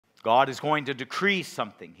God is going to decree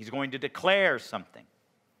something. He's going to declare something.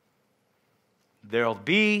 There'll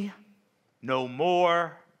be no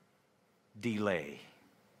more delay.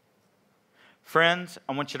 Friends,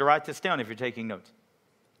 I want you to write this down if you're taking notes.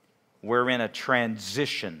 We're in a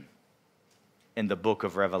transition in the book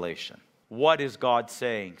of Revelation. What is God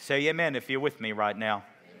saying? Say amen if you're with me right now.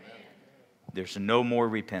 Amen. There's no more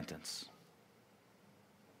repentance.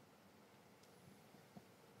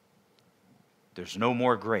 There's no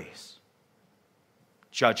more grace.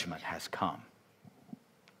 Judgment has come.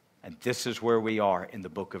 And this is where we are in the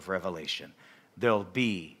book of Revelation. There'll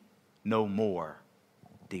be no more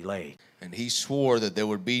delay. And he swore that there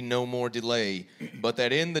would be no more delay, but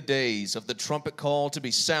that in the days of the trumpet call to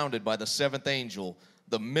be sounded by the seventh angel,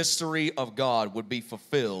 the mystery of God would be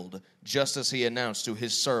fulfilled, just as he announced to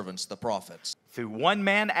his servants, the prophets. Through one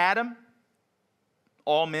man, Adam,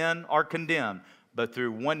 all men are condemned. But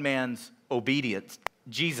through one man's obedience,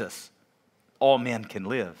 Jesus, all men can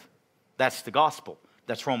live. That's the gospel.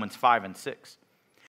 That's Romans 5 and 6.